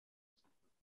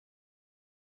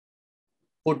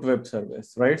put web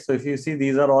service, right? So if you see,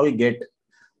 these are all get.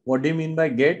 What do you mean by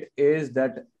get is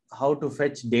that how to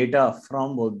fetch data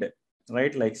from Workday,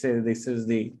 right? Like say this is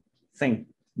the thing,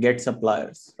 get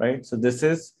suppliers, right? So this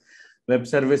is web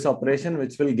service operation,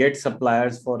 which will get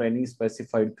suppliers for any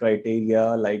specified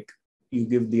criteria, like you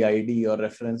give the ID or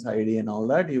reference ID and all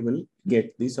that, you will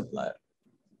get the supplier.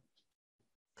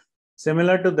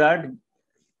 Similar to that,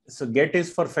 so get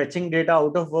is for fetching data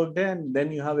out of Workday, and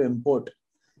then you have import.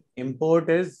 Import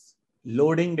is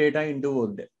loading data into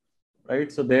Workday,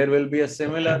 right? So there will be a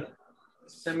similar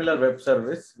web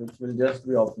service, which will just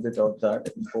be opposite of that,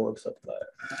 import supplier.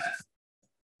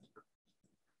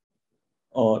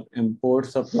 Or import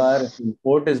supplier. If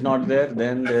import is not there,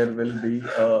 then there will be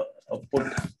a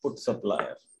put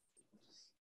supplier,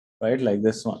 right? Like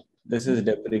this one. This is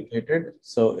deprecated.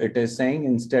 So it is saying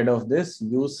instead of this,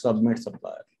 use submit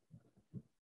supplier.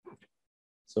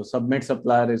 So submit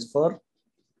supplier is for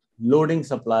loading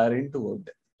supplier into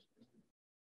Workday.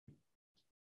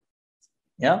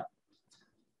 Yeah.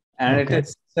 And it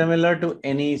is similar to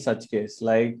any such case.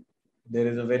 Like there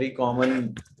is a very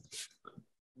common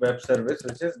web service,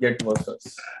 which is get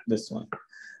workers. This one.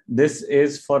 This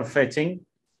is for fetching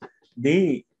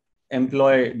the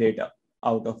employee data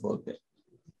out of Workday,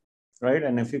 right?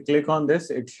 And if you click on this,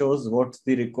 it shows what's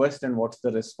the request and what's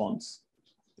the response.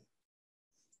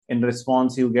 In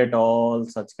response, you get all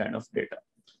such kind of data,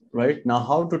 right? Now,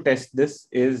 how to test this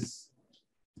is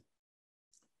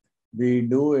we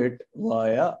do it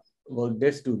via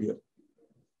Workday Studio.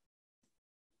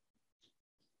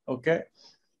 Okay.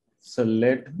 So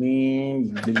let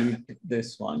me delete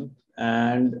this one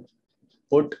and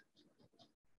put.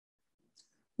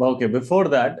 Okay, before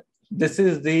that, this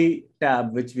is the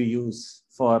tab which we use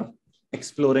for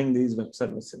exploring these web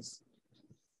services,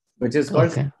 which is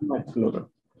called Schema Explorer,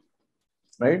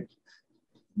 right?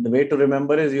 The way to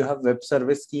remember is you have web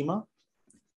service schema.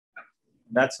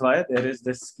 That's why there is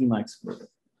this Schema Explorer.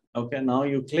 Okay, now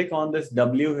you click on this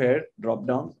W here, drop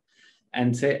down,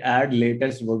 and say add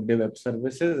latest Workday web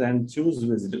services and choose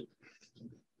Wisdom.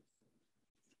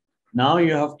 Now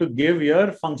you have to give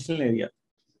your functional area,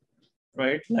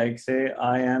 right? Like say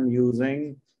I am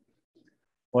using,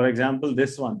 for example,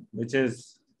 this one, which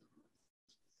is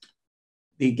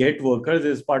the get workers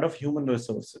is part of human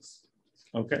resources.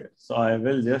 Okay, so I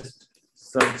will just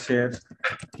search here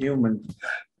human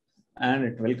and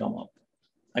it will come up.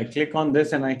 I click on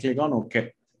this and I click on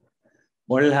OK.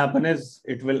 What will happen is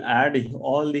it will add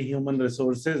all the human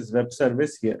resources web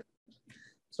service here.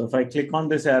 So if I click on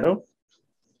this arrow,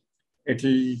 it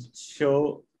will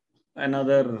show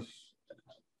another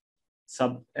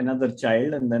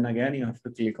child, and then again you have to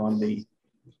click on the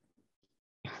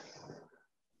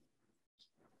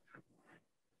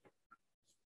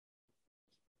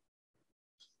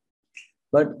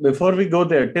but before we go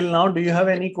there, till now, do you have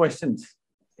any questions?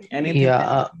 Anything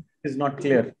is not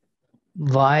clear?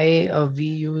 Why we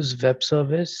use web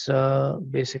service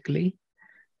basically?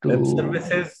 Web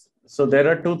services. So there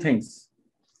are two things.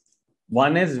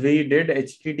 One is we did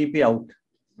HTTP out,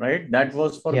 right? That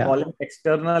was for calling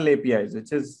external APIs,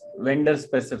 which is vendor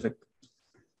specific.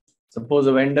 Suppose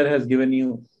a vendor has given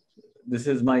you, this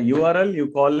is my URL, you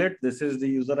call it, this is the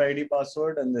user ID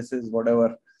password, and this is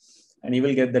whatever, and you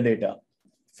will get the data.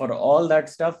 For all that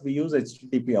stuff, we use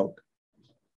HTTP out.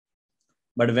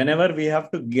 But whenever we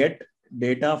have to get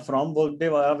data from Workday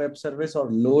via web service or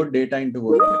load data into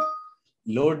Workday,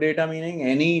 load data meaning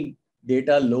any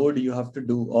data load you have to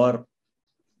do, or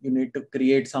you need to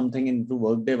create something into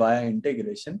Workday via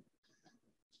integration,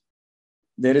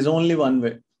 there is only one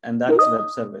way, and that's web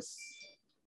service.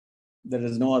 There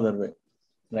is no other way,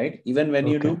 right? Even when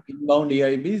you do inbound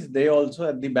EIBs, they also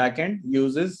at the back end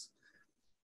uses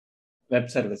web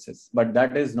services, but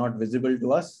that is not visible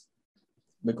to us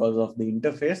because of the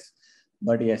interface.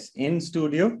 But yes, in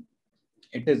Studio,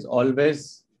 it is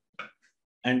always,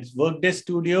 and Workday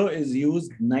Studio is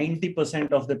used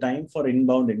 90% of the time for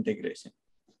inbound integration,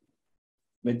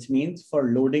 which means for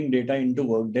loading data into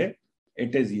Workday,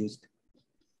 it is used.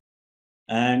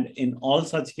 And in all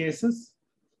such cases,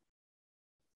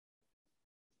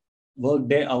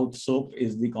 Workday out SOAP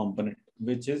is the component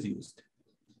which is used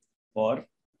for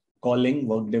calling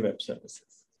Workday web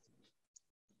services.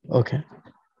 Okay.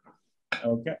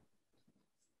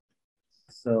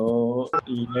 So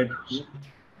let me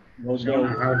So I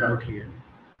have a doubt here.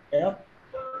 Yeah.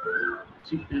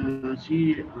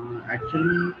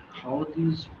 Actually, how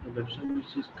these web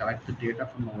services collect the data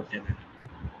from our tenant?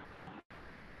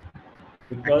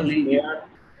 Because actually, they are,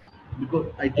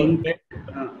 because I think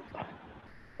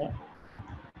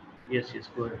yes,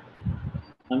 go ahead.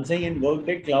 I'm saying in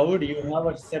Workday Cloud, you have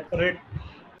a separate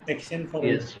section for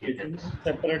Yes, registration, yes.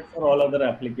 separate for all other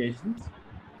applications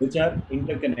which are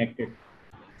interconnected.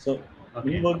 So in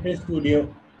Okay. Workday Studio,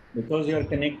 because you are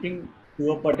connecting to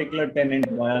a particular tenant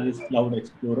via this Cloud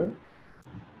Explorer,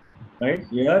 right?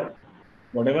 Here,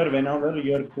 whenever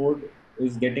your code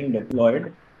is getting deployed,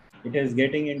 it is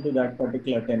getting into that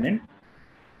particular tenant,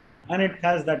 and it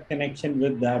has that connection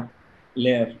with that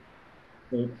layer.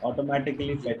 So it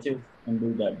automatically fetches and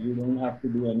do that. You don't have to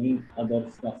do any other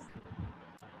stuff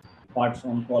apart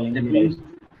from calling That the right. means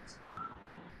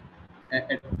uh,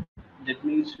 uh, that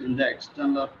means in the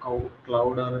external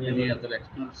cloud or any other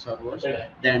external servers, the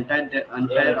entire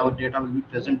our data will be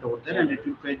present over there, and it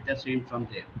will fetch the same from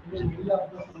there.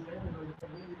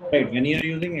 Right. When you're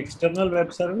using external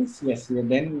web service, yes,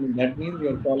 then that means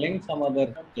you're calling some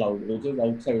other cloud which is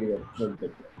outside your Workday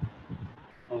cloud.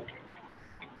 Okay.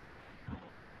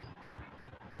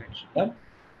 Yeah.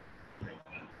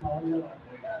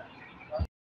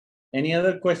 Any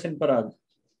other question, Parag?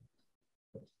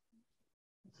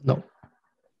 No.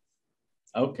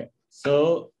 Okay.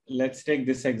 So let's take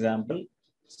this example.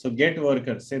 So get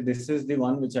worker. Say this is the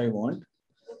one which I want.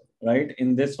 Right.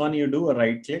 In this one, you do a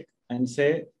right click and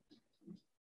say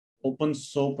open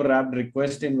SOAP wrapped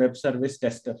request in web service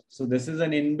tester. So this is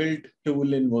an inbuilt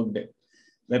tool in Workday,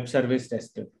 web service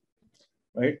tester.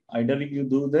 Right. Either you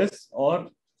do this, or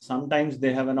sometimes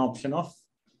they have an option of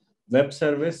web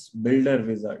service builder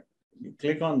wizard. You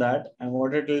click on that, and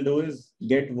what it will do is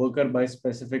get worker by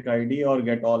specific ID or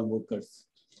get all workers.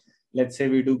 Let's say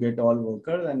we do get all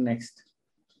workers, and next.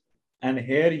 And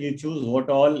here you choose what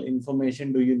all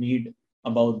information do you need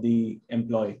about the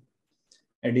employee.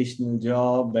 Additional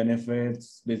job,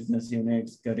 benefits, business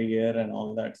units, career, and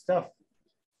all that stuff.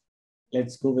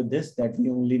 Let's go with this, that we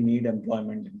only need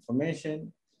employment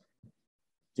information.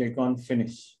 Click on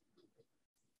finish.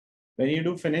 When you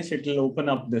do finish, it will open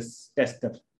up this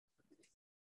tester.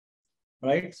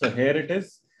 Right? So here it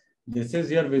is. This is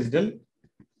your WSDL.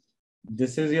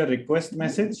 This is your request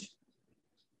message.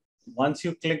 Once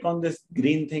you click on this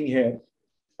green thing here,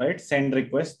 right, send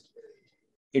request,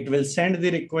 it will send the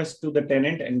request to the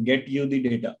tenant and get you the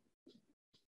data.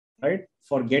 Right?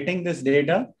 For getting this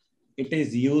data, it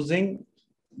is using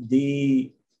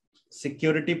the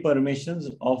security permissions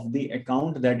of the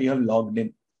account that you have logged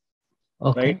in.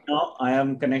 Okay. Right now, I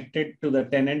am connected to the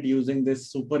tenant using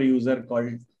this super user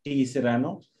called T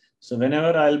Serrano. So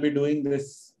whenever I'll be doing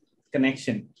this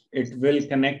connection, it will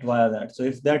connect via that. So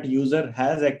if that user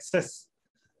has access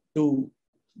to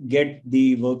get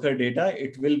the worker data,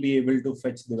 it will be able to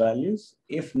fetch the values.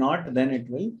 If not, then it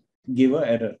will give an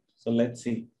error. So let's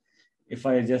see. If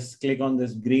I just click on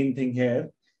this green thing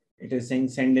here, it is saying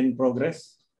send in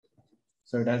progress.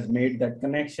 So it has made that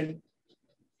connection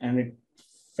and it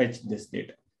fetched this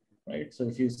data, right? So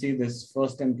if you see, this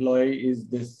first employee is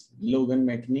this Logan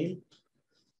McNeil,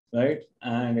 right?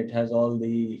 And it has all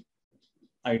the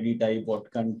ID type, what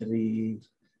country,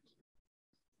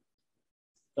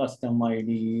 custom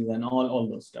IDs, and all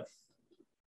those stuff,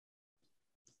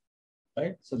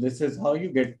 right? So this is how you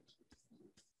get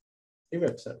the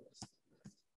web service.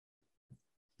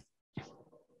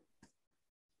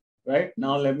 Right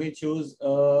now, let me choose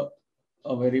a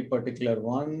very particular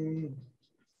one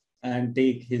and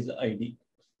take his ID.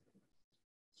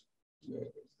 Where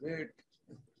is it?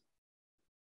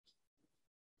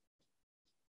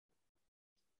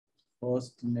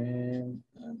 First name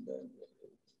and then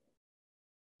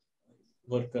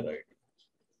worker ID.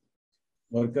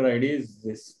 Worker ID is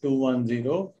this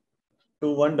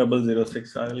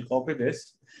 210-21006. I will copy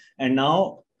this. And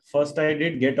now, first I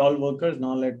did get all workers.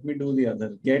 Now let me do the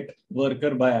other, get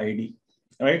worker by ID.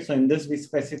 Right. So in this, we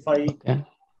specify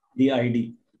the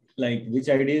ID. Like which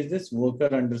ID is this?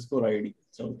 Worker underscore ID.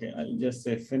 So, okay, I'll just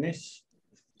say finish.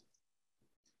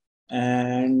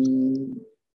 And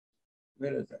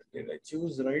where is that? Did I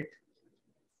choose right?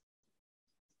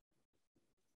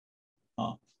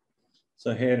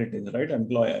 So here it is, right?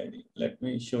 Employee ID. Let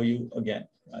me show you again.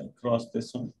 I'll cross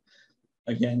this one.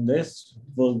 Again, this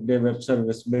Workday Web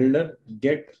Service Builder,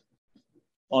 get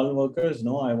all workers.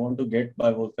 No, I want to get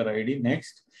by worker ID.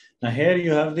 Next. Now here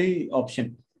you have the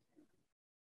option.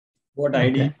 What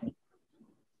ID?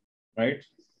 Right?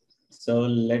 So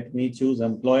let me choose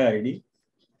employee ID.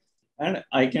 And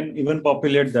I can even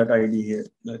populate that ID here.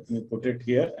 Let me put it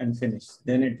here and finish.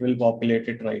 Then it will populate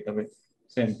it right away.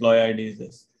 So employee ID is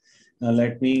this. Now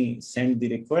let me send the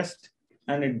request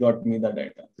and it got me the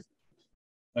data.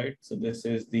 Right? So this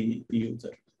is the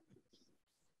user.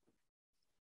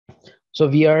 So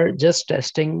we are just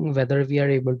testing whether we are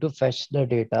able to fetch the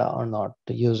data or not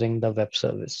using the web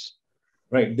service.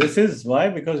 Right. This is why,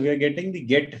 because we are getting the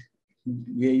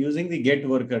we are using the get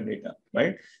worker data,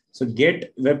 right? So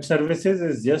get web services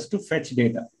is just to fetch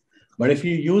data. But if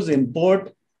you use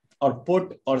import or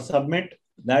put or submit,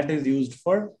 that is used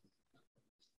for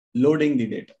loading the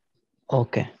data.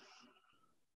 Okay.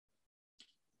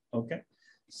 Okay.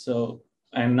 So,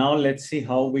 and now let's see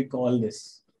how we call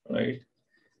this, right?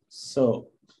 So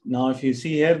now if you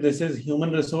see here, this is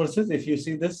human resources. If you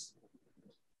see this,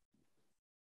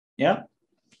 yeah.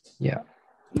 Yeah.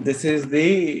 This is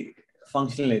the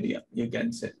functional area, you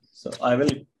can say. So I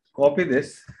will copy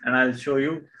this and I'll show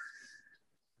you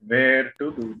where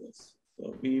to do this.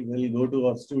 So we will go to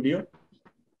our studio,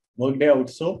 Workday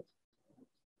Outsource,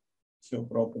 show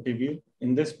property view.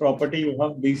 In this property, you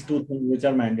have these two things which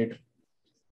are mandatory.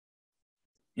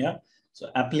 Yeah. So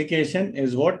application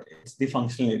is what? It's the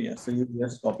functional area. So you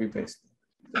just copy paste.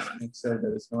 Just make sure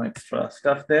there is no extra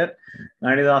stuff there.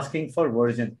 And it is asking for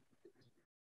version.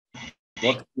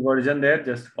 What's the version there?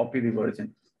 Just copy the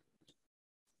version.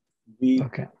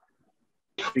 Okay.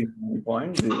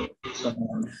 3.0.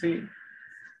 Command C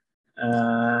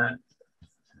and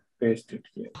paste it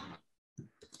here.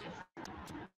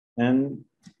 And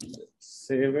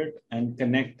save it and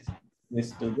connect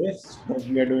this to this. What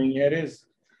we are doing here is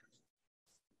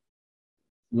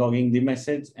logging the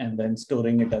message and then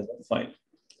storing it as a file.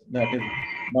 That is,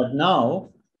 but now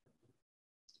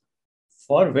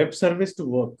for web service to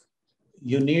work,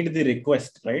 you need the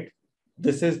request, right?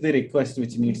 This is the request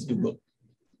which needs to go.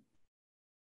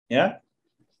 Yeah.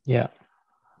 Yeah.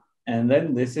 And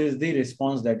then this is the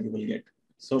response that you will get.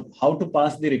 So how to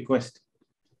pass the request?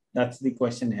 That's the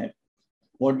question here.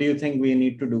 What do you think we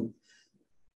need to do?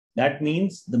 That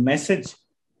means the message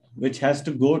which has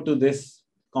to go to this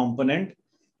component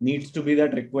needs to be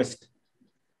that request.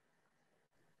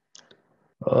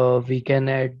 We can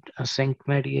add a sync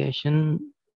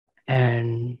mediation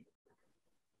and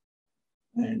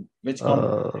which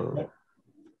component?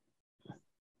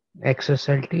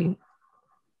 XSLT.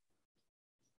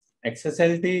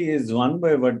 XSLT is one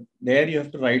way, but there you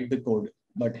have to write the code.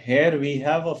 But here we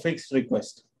have a fixed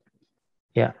request.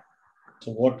 Yeah.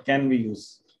 So what can we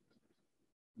use?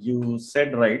 You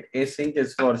said right, async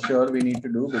is for sure we need to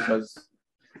do because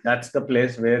that's the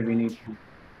place where we need to.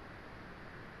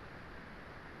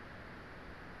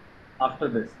 After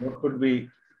this,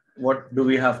 what do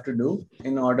we have to do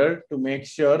in order to make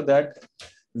sure that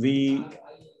we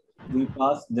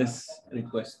pass this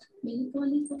request?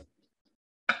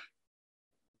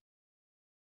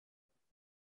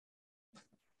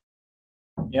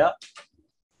 Yeah.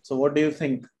 So what do you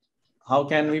think? How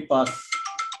can we pass?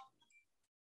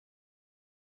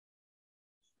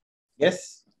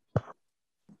 Yes.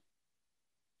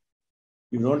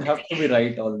 You don't have to be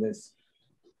right always.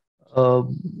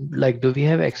 Like, do we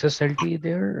have XSLT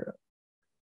there?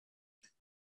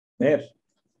 There.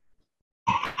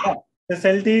 Yeah.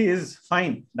 XSLT is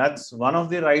fine. That's one of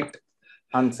the right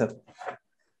answer.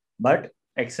 But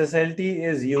XSLT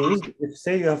is used if,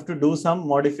 say, you have to do some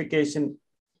modification,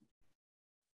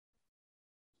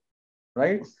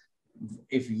 right?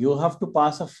 If you have to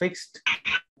pass a fixed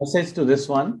message to this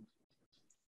one,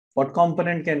 what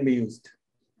component can be used?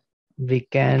 We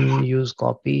can use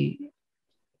copy.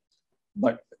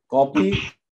 But copy,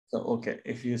 so okay,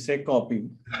 if you say copy,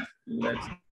 let's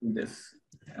do this.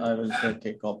 I will say,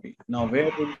 okay, copy. Now,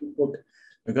 where will you put?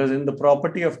 Because in the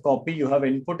property of copy, you have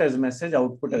input as message,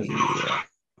 output as message.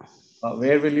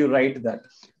 Where will you write that?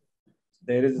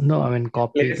 There is no, I mean,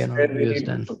 copy cannot be used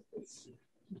then.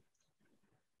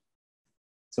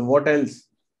 So what else?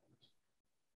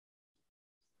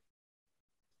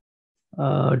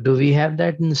 Do we have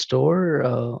that in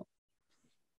store?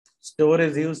 Store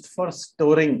is used for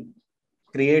storing,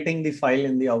 creating the file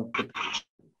in the output.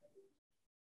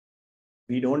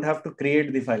 We don't have to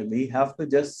create the file. We have to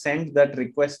just send that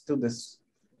request to this.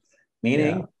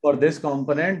 Meaning, for this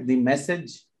component, the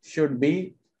message should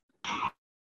be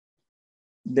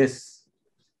this.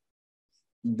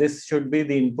 This should be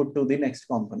the input to the next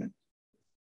component.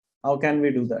 How can we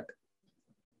do that?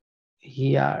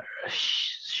 Yeah,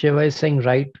 Shiva is saying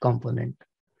write component.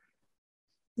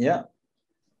 Yeah.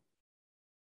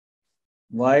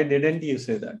 Why didn't you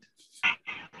say that?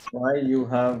 Why you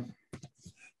have?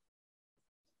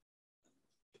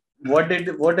 What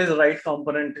is write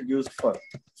component used for?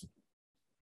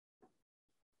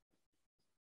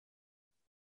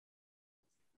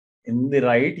 In the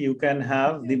write, you can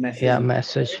have the message. Yeah,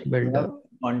 message builder.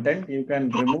 Content you can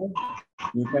remove.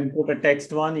 You can put a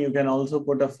text one. You can also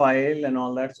put a file and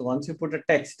all that. So once you put a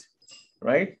text,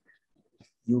 right,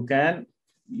 you can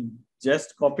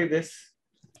just copy this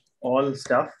all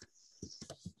stuff,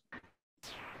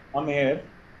 come here,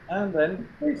 and then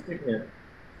paste it here.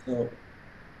 So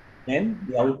then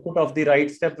the output of the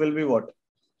write step will be what?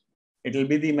 It will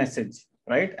be the message,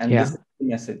 right? And this is the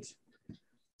message.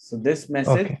 So this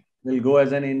message will go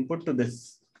as an input to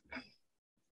this.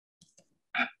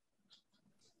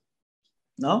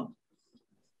 No?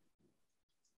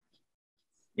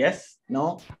 Yes?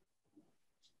 No?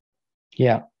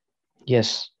 Yeah.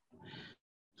 Yes.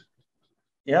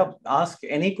 Yeah. Ask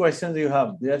any questions you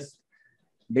have. Just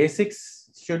basics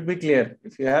should be clear.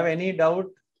 If you have any doubt,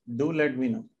 do let me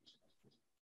know.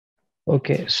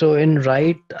 Okay. So in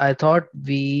write, I thought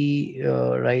we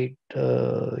write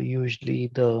usually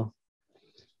the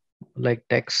like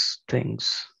text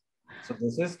things. So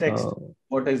this is text.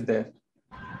 What is there?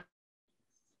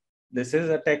 This is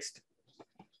a text.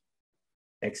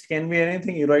 Text can be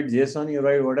anything. You write JSON, you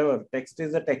write whatever. Text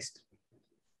is a text.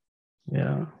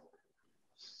 Yeah.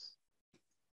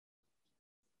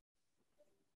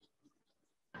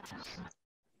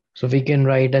 So we can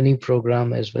write any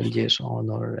program as well,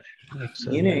 JSON or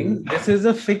XML. Meaning this is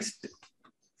a fixed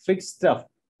stuff.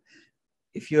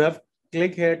 If you have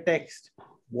click here text,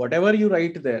 whatever you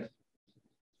write there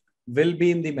will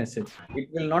be in the message. It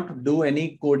will not do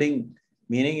any coding.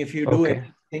 Meaning if you do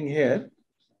anything here,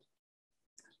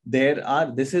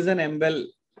 this is an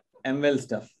ML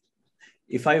stuff.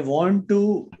 If I want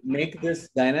to make this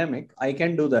dynamic, I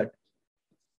can do that.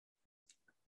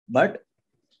 But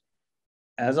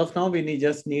as of now, we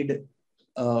just need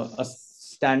a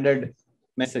standard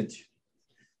message.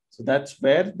 So that's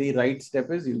where the write step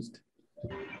is used.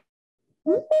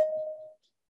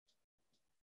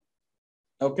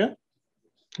 Okay.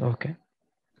 Okay.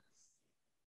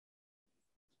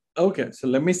 Okay. So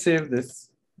let me save this.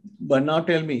 But now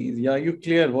tell me, are you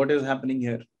clear what is happening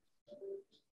here?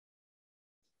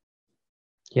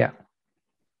 Yeah.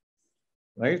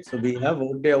 Right. So we have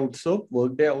Workday OutSoap.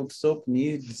 Workday OutSoap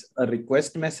needs a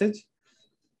request message.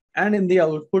 And in the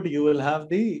output, you will have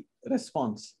the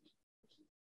response.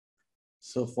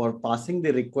 So for passing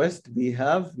the request, we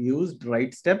have used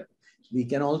write step. We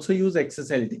can also use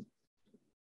XSLT.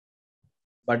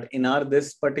 But in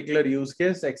this particular use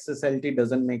case, XSLT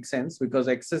doesn't make sense because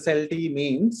XSLT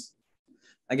means,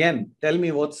 again, tell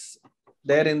me what's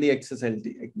there in the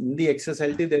XSLT. In the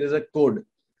XSLT, there is a code.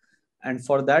 And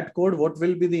for that code, what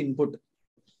will be the input?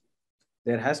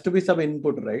 There has to be some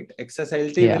input, right?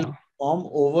 XSLT will form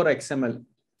over XML.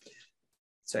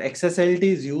 So XSLT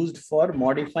is used for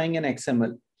modifying an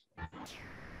XML.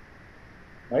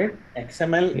 Right?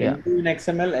 XML into an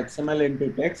XML, XML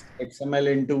into text, XML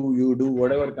into you do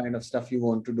whatever kind of stuff you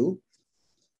want to do.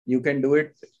 You can do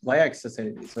it via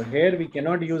XSLT. So here we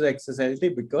cannot use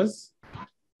XSLT because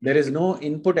there is no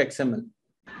input XML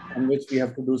on which we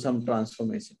have to do some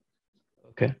transformation.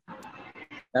 Okay.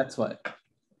 That's why.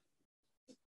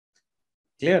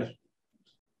 Clear?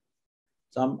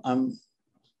 So I'm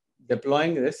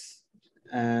deploying this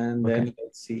and then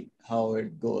let's see how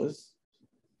it goes.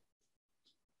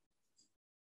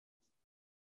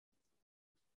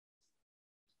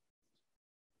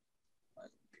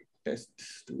 Test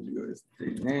Studio is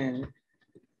the name.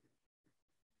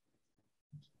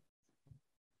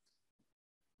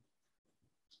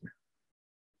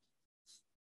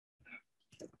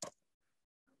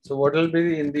 So what will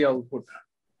be in the output?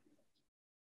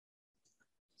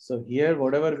 So here,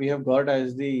 whatever we have got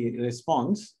as the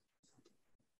response,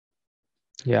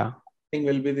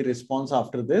 will be the response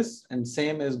after this, and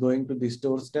same is going to the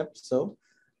store step. So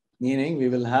meaning we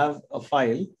will have a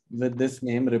file with this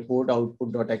name report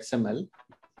output.xml,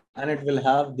 and it will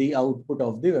have the output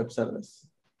of the web service.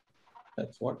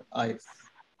 That's what I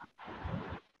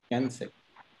can say,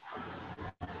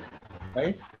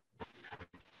 right?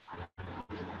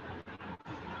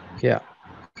 Yeah.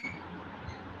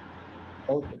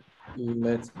 Okay,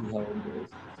 let's see how it goes.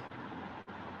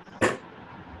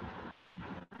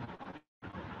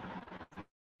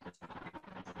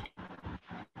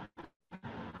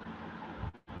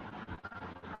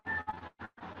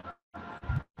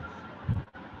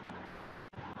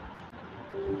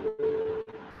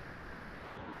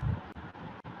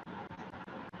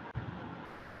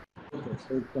 Okay,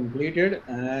 so it completed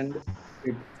and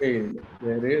it failed.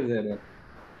 There is error.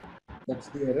 What's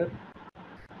the error?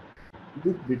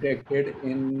 Loop detected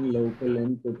in local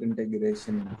input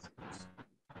integration message.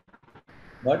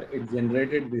 But it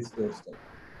generated this store step,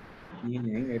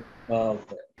 meaning it,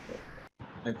 okay.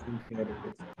 I think here it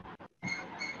is.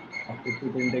 After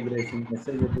put integration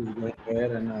message, it is going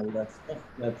there and all that stuff.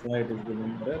 That's why it is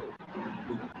giving error.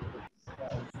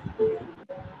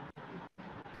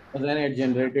 And then it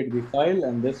generated the file,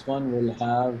 and this one will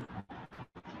have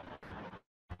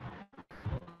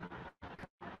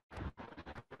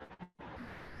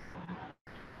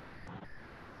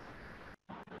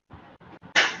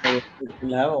So it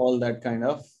will have all that kind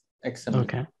of XML.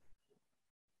 Okay.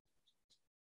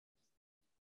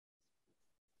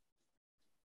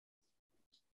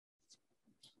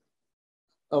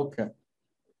 Okay.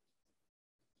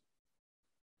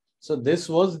 So this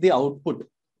was the output,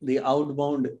 the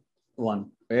outbound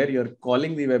one, where you're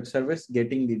calling the web service,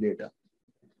 getting the data,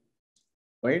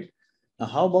 right? Now,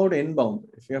 how about inbound?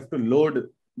 If you have to load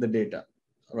the data,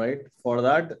 right? For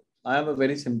that, I have a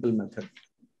very simple method.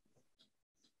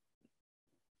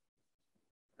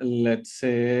 Let's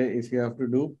say if you have to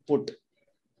do put,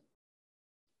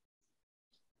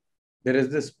 there is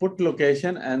this put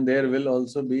location and there will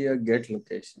also be a get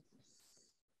location.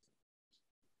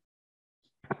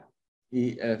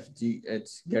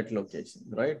 EFGH get location,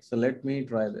 right? So let me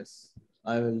try this.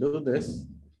 I will do this.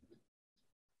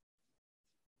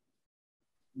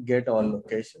 Get all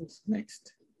locations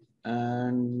next.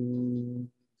 And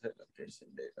the location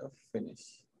data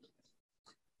finish.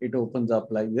 It opens up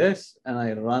like this and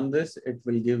I run this. It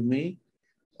will give me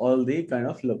all the kind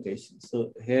of locations.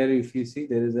 So here, if you see,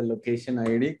 there is a location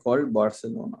ID called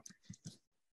Barcelona.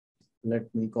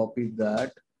 Let me copy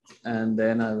that and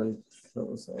then I will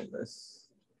close all this.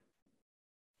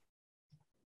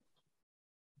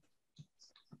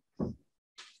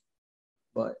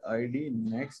 By ID,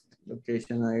 next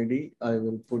location ID, I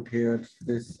will put here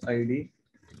this ID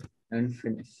and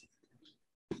finish.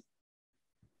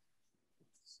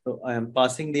 So I am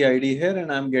passing the ID here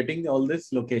and I'm getting all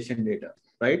this location data,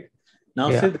 right?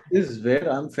 Now say this is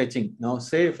where I'm fetching. Now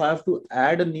say if I have to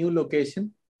add a new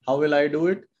location, how will I do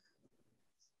it?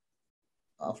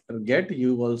 After get,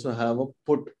 you also have a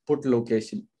put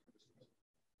location,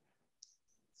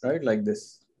 right? Like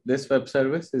this. This web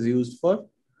service is used for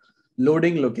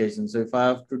loading location. So if I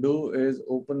have to do is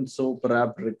open SOAP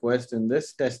wrap request in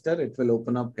this tester, it will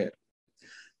open up here.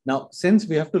 Now, since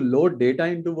we have to load data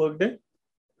into Workday,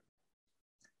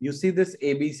 you see this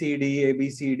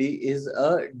ABCD is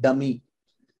a dummy.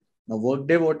 Now,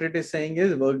 Workday, what it is saying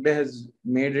is Workday has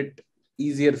made it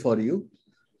easier for you.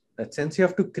 That since you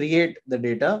have to create the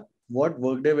data, what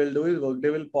Workday will do is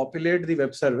Workday will populate the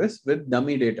web service with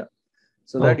dummy data.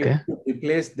 So that you have to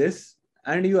replace this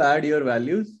and you add your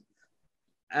values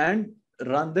and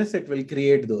run this, it will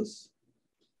create those.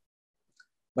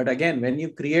 But again, when you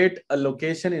create a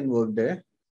location in Workday, let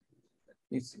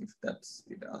me see if that's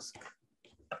the task.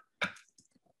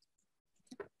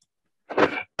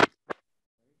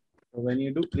 So when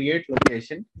you do create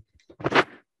location,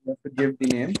 you have to give the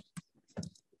name.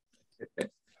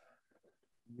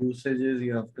 Usages,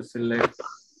 you have to select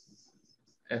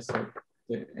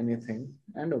anything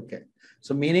and okay.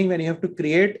 So meaning when you have to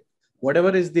create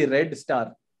whatever is the red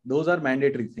star, those are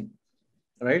mandatory thing,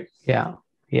 right? Yeah.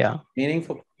 Meaning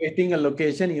for creating a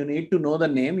location, you need to know the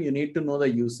name, you need to know the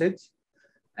usage.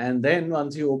 And then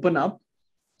once you open up,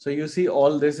 so you see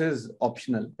all this is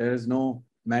optional. There is no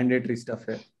mandatory stuff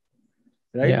here,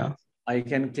 right? Yeah. I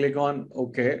can click on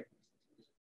okay.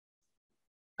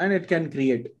 And it can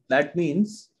create. That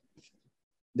means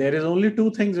there is only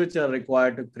two things which are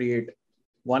required to create.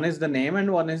 One is the name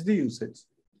and one is the usage.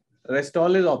 Rest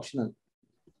all is optional.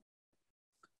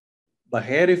 But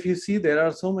here, if you see, there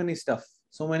are so many stuff,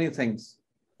 so many things.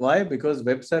 Why? Because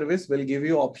web service will give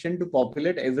you option to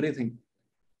populate everything.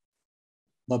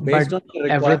 But based on the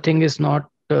everything is not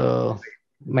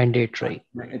mandatory.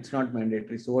 It's not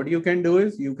mandatory. So what you can do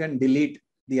is you can delete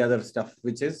the other stuff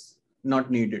which is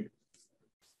not needed.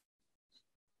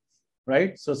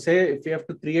 Right? So say if you have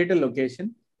to create a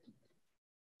location,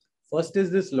 first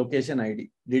is this location ID.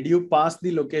 Did you pass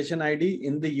the location ID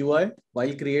in the UI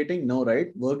while creating? No, right?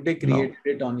 Workday created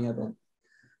it on your own.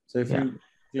 So if you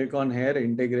click on here,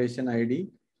 integration ID,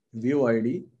 view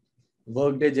ID,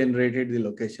 Workday generated the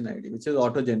location ID, which is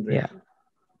auto-generated. Yeah.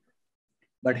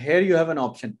 But here you have an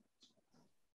option.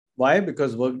 Why?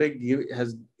 Because Workday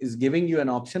is giving you an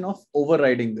option of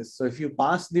overriding this. So if you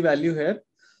pass the value here,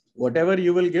 whatever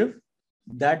you will give,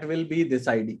 that will be this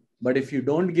ID. But if you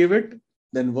don't give it,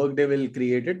 then Workday will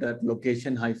create it that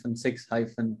location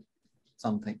 -6-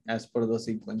 something as per the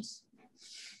sequence.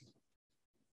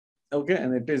 Okay,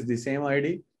 and it is the same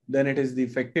ID. Then it is the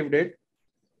effective date.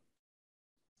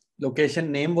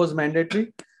 Location name was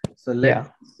mandatory. So let's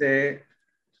say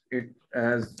it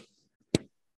as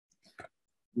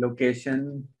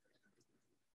location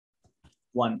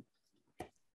 1.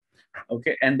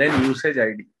 Okay, and then usage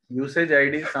ID. Usage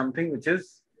ID is something which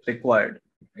is required.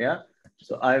 Yeah.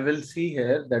 So I will see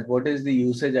here that what is the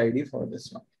usage ID for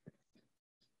this one.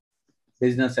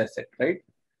 Business asset, right?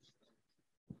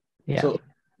 Yeah. So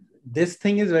this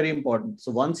thing is very important.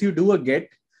 So once you do a get,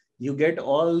 you get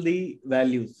all the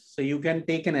values. So you can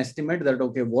take an estimate that,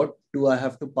 okay, what do I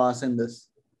have to pass in this,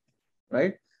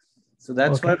 right? So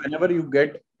that's why whenever you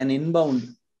get an inbound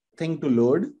thing to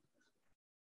load,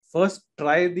 first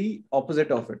try the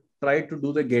opposite of it. Try to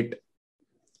do the get.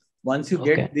 Once you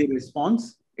get the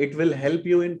response, it will help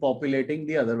you in populating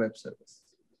the other web service.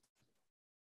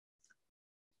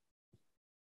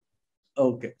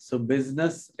 Okay, so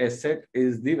business asset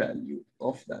is the value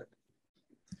of that.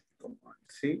 Come on,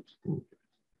 see,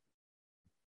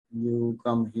 you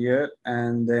come here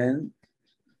and then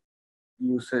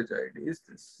usage ID is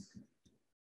this.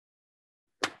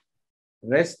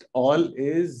 Rest all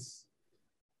is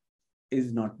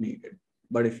not needed.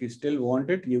 But if you still want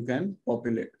it, you can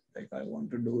populate. Like I want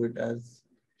to do it as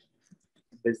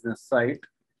business site.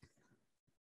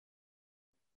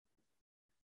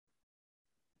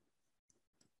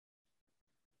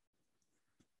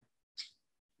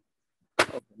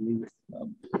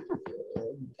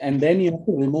 And then you have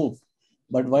to remove.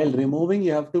 But while removing,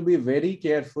 you have to be very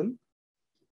careful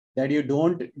that you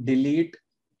don't delete.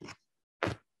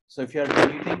 So if you are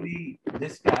deleting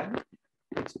this tag,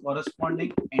 its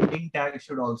corresponding ending tag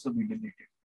should also be deleted.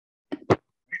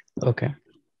 Okay.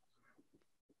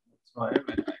 That's why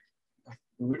when I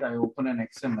do it, I open an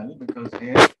XML, because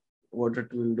here what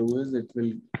it will do is it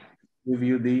will give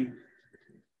you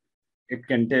it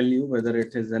can tell you whether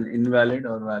it is an invalid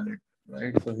or valid,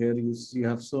 right? So here you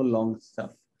have so long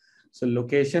stuff. So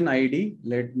location ID,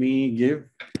 let me give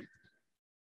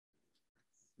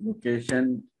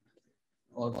location,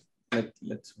 or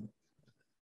let's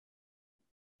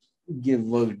give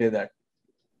Workday that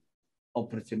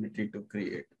opportunity to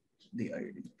create the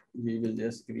ID. We will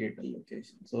just create a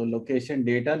location. So location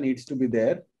data needs to be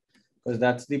there because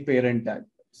that's the parent tag.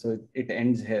 So it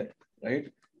ends here, right?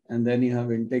 And then you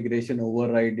have integration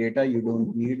override data. You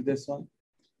don't need this one.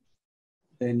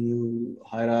 Then you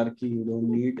hierarchy, you don't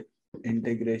need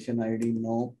integration ID.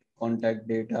 No, contact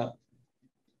data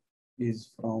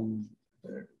is from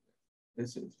there.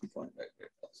 This is the contact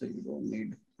data. So you don't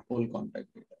need whole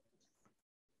contact data.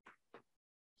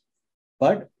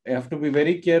 But you have to be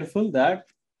very careful that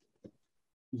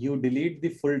you delete the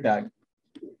full tag.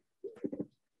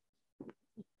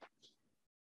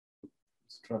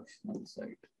 Instructional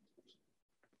site.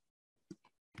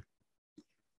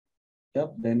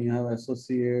 Yep, then you have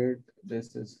associate.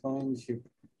 This is fine. Shift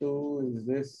 2 is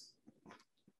this.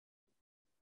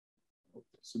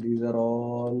 So these are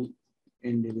all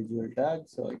individual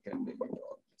tags. So I can delete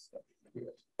all this stuff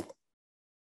here.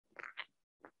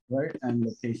 Right, and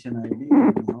location ID.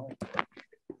 Now,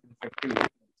 effectively,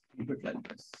 keep it like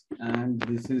this. And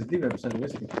this is the web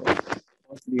service request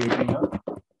for creating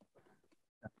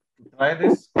try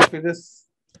this, copy this,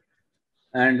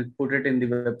 and put it in the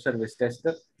web service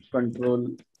tester. Control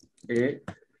A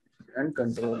and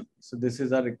control. So this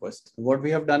is our request. What we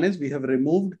have done is we have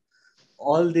removed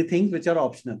all the things which are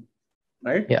optional,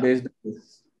 right? Yeah. Based on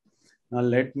this. Now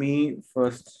let me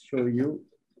first show you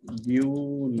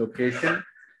view location.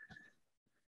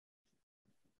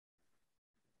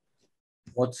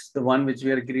 What's the one which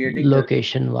we are creating?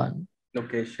 Location 1.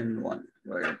 Location 1,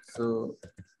 right? So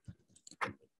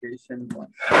location 1.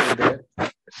 So there,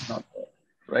 it's not there,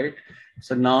 right?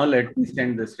 So now let me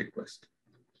send this request.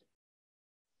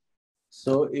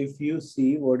 So if you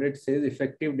see what it says,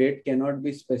 effective date cannot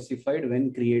be specified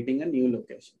when creating a new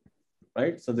location,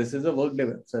 right? So this is a Workday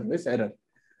web service error.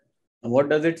 And what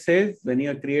does it say? When you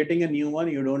are creating a new one,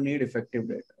 you don't need effective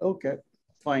date. Okay,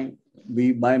 fine.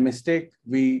 We, by mistake,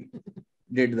 we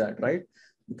did that, right?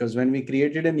 Because when we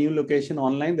created a new location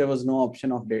online, there was no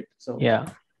option of date. So yeah,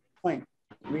 fine.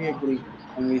 We agree.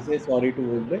 And we say sorry to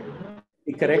Workday.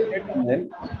 We correct it and then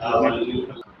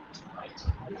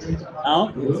now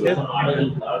it says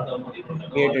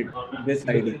created this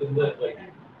ID.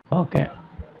 okay.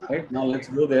 Right, now let's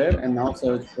go there and now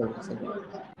search for this again.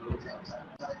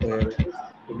 There it is.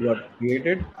 It got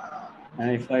created.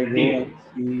 And if I go and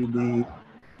see the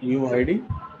new ID,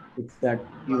 it's that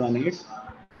P18.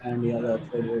 And the other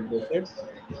side what they said,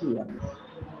 P18.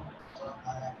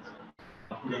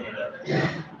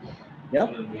 Yep.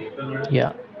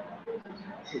 Yeah.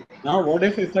 Now what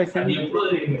if I send this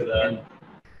again?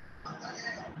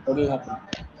 What will happen?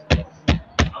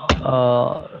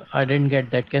 I didn't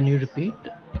get that. Can you repeat?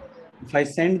 If I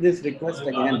send this request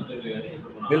again,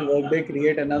 will Workday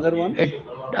create another one?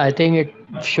 I think it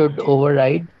should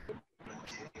override.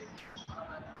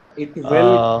 It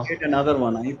will create another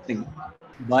one, I think.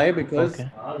 Why? Because Okay.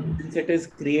 since it is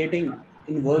creating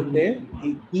in Workday,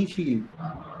 the key field,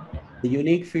 the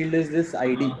unique field is this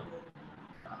ID.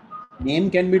 Name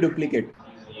can be duplicate.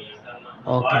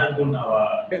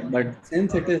 Okay. But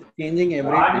since it is changing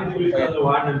every time,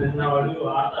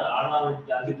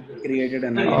 created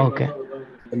an ID. Okay.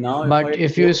 So now But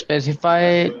if you specify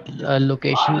a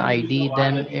location ID,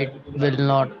 then it will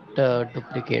not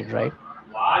duplicate, right?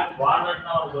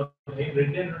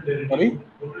 sorry,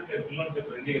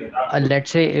 Let's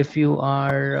say if you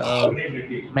are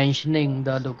mentioning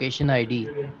the location ID,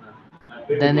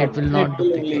 then it will not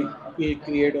duplicate. it will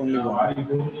create only one.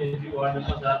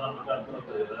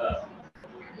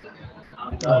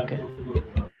 Okay.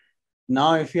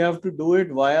 Now, if you have to do it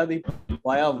via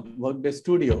Workday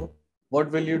Studio,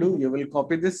 what will you do? You will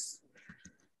copy this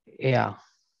Yeah.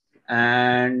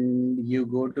 and you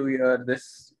go to your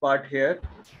this part here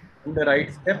in the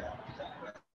right step.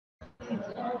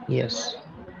 Yes.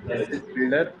 This is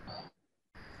builder.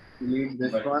 Delete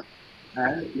this one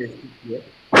and place it here.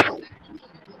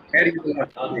 Here you will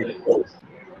have to place.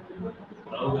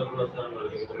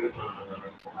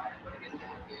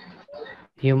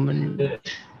 Human.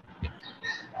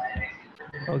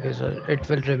 Okay, so it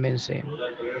will remain same.